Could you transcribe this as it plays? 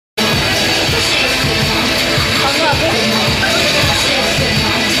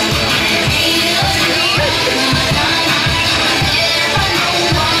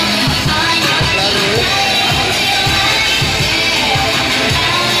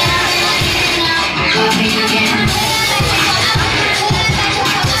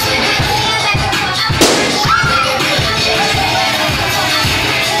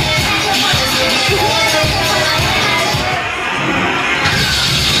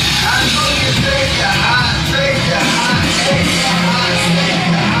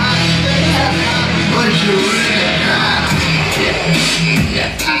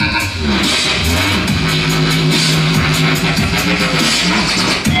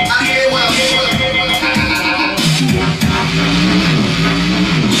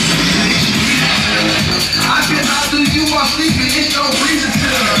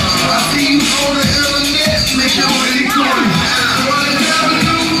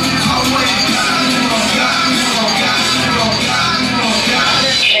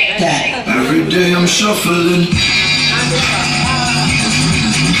day I'm shuffling. Look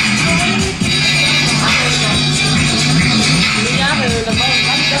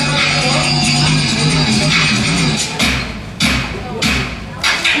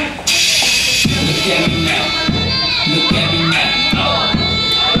at me now. Look at me now.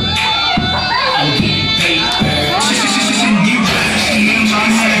 I'm getting paper.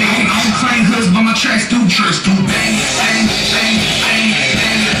 I'm crying hoods, but my tracks do tricks. Do bang, bang, bang, bang,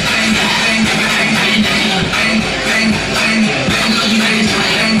 bang, bang, bang, bang, bang, bang, bang, bang, bang, bang,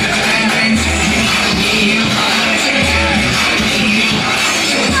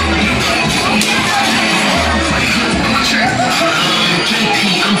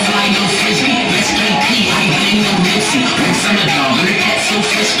 I'm flying on frisbee, let's KP, I'm hanging on Missy. Bring some of y'all, her cat's so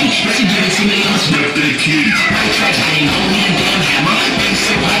frisky. Let's give it to me, let's rip that kid. I trash bang, don't need a damn hammer. Bang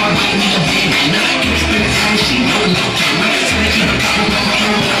so hard, might need a bandana. Can't spend the time, she know no camera. So I keep a couple of my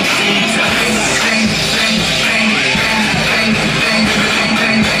own on same time. Bang, bang, bang, bang, bang, bang,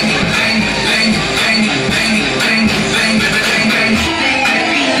 bang, bang, bang, bang, bang, bang, bang, bang, bang, bang, bang.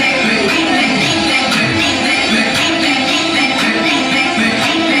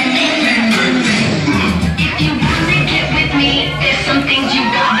 Some things you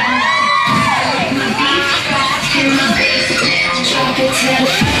got. Like my beef, in my bass, drop it to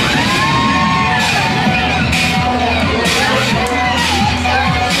the